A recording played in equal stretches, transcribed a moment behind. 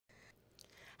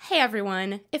Hey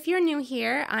everyone! If you're new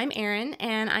here, I'm Erin,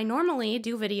 and I normally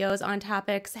do videos on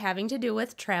topics having to do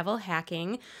with travel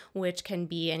hacking, which can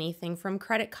be anything from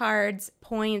credit cards,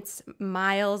 points,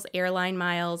 miles, airline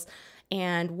miles,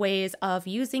 and ways of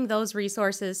using those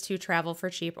resources to travel for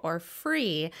cheap or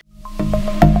free.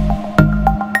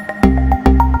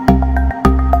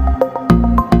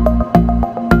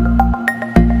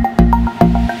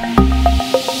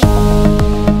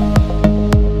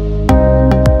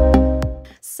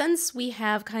 Since we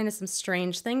have kind of some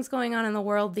strange things going on in the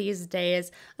world these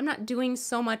days, I'm not doing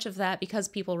so much of that because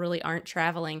people really aren't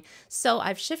traveling. So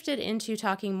I've shifted into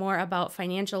talking more about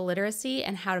financial literacy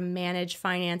and how to manage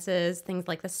finances, things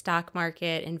like the stock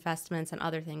market, investments, and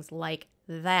other things like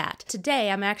that.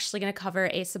 Today, I'm actually going to cover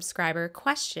a subscriber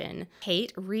question.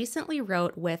 Kate recently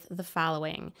wrote with the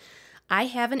following. I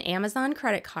have an Amazon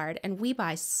credit card and we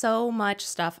buy so much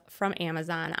stuff from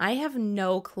Amazon. I have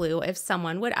no clue if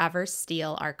someone would ever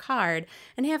steal our card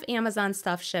and have Amazon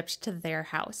stuff shipped to their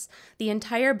house. The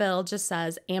entire bill just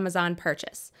says Amazon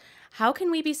purchase. How can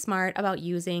we be smart about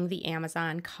using the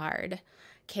Amazon card?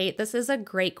 Kate, this is a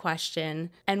great question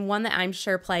and one that I'm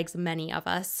sure plagues many of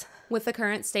us. With the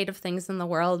current state of things in the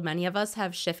world, many of us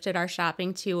have shifted our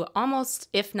shopping to almost,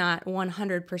 if not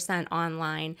 100%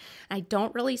 online. I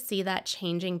don't really see that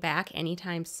changing back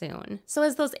anytime soon. So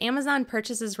as those Amazon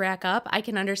purchases rack up, I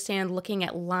can understand looking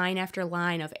at line after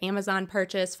line of Amazon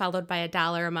purchase followed by a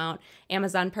dollar amount,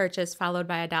 Amazon purchase followed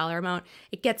by a dollar amount.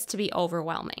 It gets to be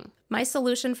overwhelming. My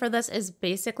solution for this is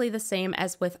basically the same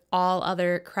as with all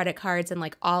other credit cards and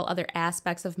like all other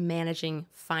aspects of managing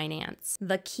finance.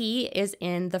 The key is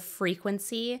in the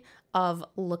frequency of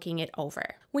looking it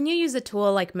over. When you use a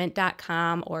tool like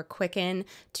Mint.com or Quicken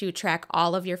to track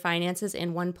all of your finances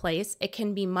in one place, it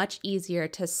can be much easier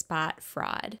to spot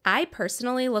fraud. I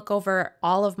personally look over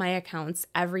all of my accounts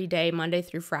every day, Monday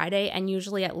through Friday, and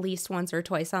usually at least once or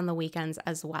twice on the weekends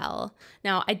as well.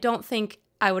 Now, I don't think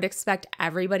I would expect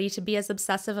everybody to be as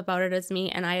obsessive about it as me,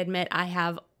 and I admit I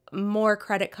have more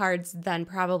credit cards than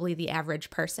probably the average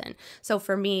person. So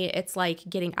for me, it's like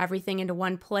getting everything into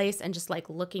one place and just like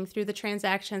looking through the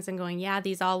transactions and going, yeah,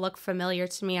 these all look familiar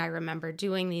to me. I remember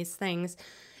doing these things.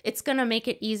 It's going to make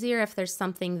it easier if there's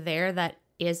something there that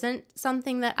isn't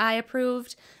something that I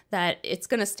approved, that it's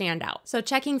going to stand out. So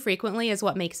checking frequently is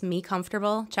what makes me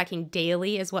comfortable. Checking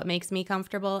daily is what makes me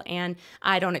comfortable. And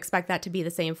I don't expect that to be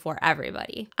the same for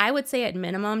everybody. I would say at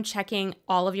minimum, checking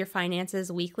all of your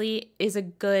finances weekly is a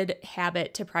good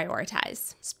habit to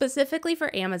prioritize. Specifically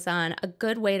for Amazon, a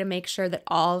good way to make sure that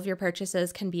all of your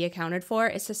purchases can be accounted for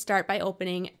is to start by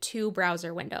opening two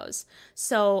browser windows.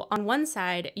 So on one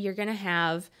side, you're going to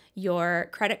have your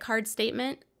credit card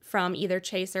statement from either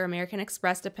Chase or American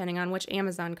Express, depending on which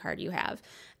Amazon card you have.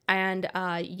 And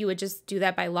you would just do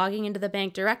that by logging into the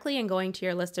bank directly and going to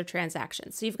your list of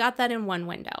transactions. So you've got that in one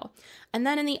window. And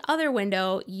then in the other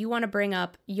window, you want to bring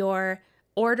up your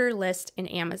order list in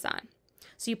Amazon.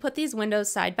 So you put these windows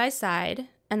side by side,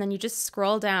 and then you just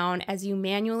scroll down as you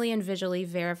manually and visually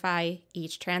verify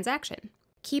each transaction.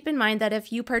 Keep in mind that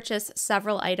if you purchase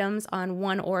several items on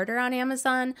one order on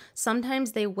Amazon,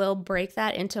 sometimes they will break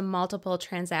that into multiple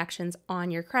transactions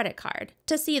on your credit card.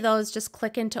 To see those, just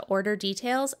click into Order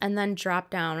Details and then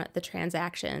drop down the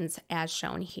transactions as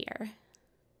shown here.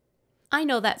 I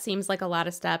know that seems like a lot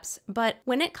of steps, but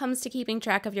when it comes to keeping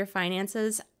track of your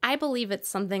finances, I believe it's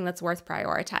something that's worth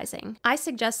prioritizing. I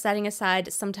suggest setting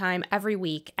aside some time every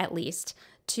week, at least,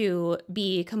 to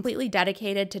be completely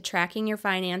dedicated to tracking your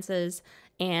finances,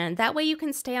 and that way you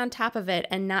can stay on top of it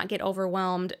and not get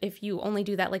overwhelmed if you only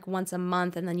do that like once a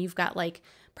month and then you've got like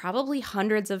probably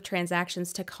hundreds of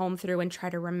transactions to comb through and try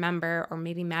to remember or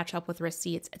maybe match up with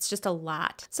receipts. It's just a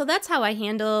lot. So that's how I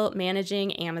handle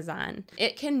managing Amazon.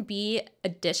 It can be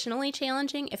additionally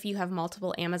challenging if you have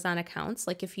multiple Amazon accounts,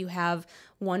 like if you have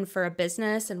one for a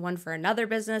business and one for another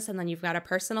business, and then you've got a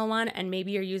personal one, and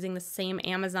maybe you're using the same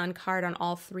Amazon card on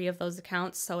all three of those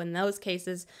accounts. So in those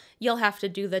cases, you'll have to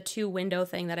do the two window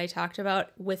thing that I talked about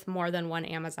with more than one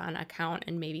Amazon account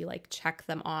and maybe like check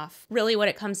them off. Really what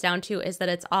it comes down to is that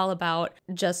it's all about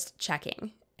just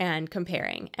checking and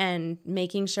comparing and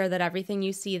making sure that everything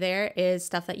you see there is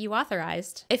stuff that you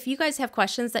authorized. If you guys have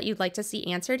questions that you'd like to see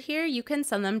answered here, you can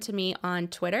send them to me on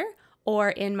Twitter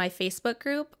or in my Facebook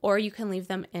group, or you can leave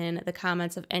them in the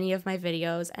comments of any of my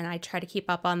videos, and I try to keep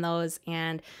up on those.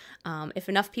 And if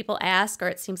enough people ask, or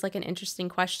it seems like an interesting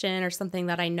question or something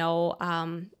that I know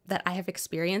that I have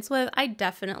experience with, I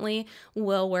definitely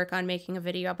will work on making a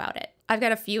video about it. I've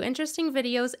got a few interesting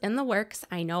videos in the works.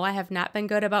 I know I have not been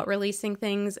good about releasing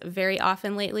things very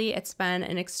often lately. It's been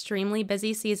an extremely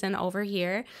busy season over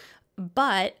here,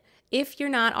 but If you're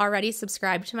not already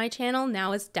subscribed to my channel,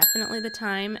 now is definitely the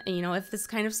time. You know, if this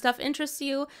kind of stuff interests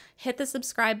you, hit the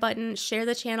subscribe button, share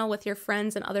the channel with your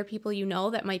friends and other people you know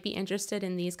that might be interested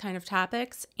in these kind of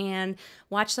topics, and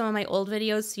watch some of my old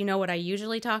videos so you know what I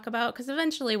usually talk about, because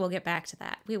eventually we'll get back to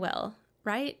that. We will,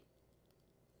 right?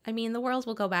 I mean, the world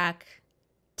will go back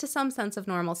to some sense of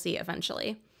normalcy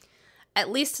eventually. At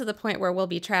least to the point where we'll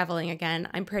be traveling again,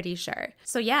 I'm pretty sure.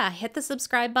 So yeah, hit the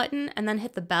subscribe button and then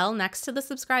hit the bell next to the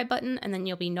subscribe button, and then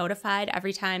you'll be notified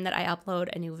every time that I upload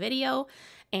a new video.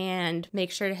 And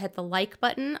make sure to hit the like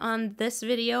button on this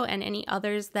video and any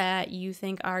others that you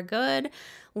think are good.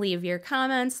 Leave your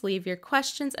comments, leave your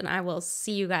questions, and I will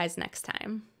see you guys next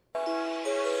time.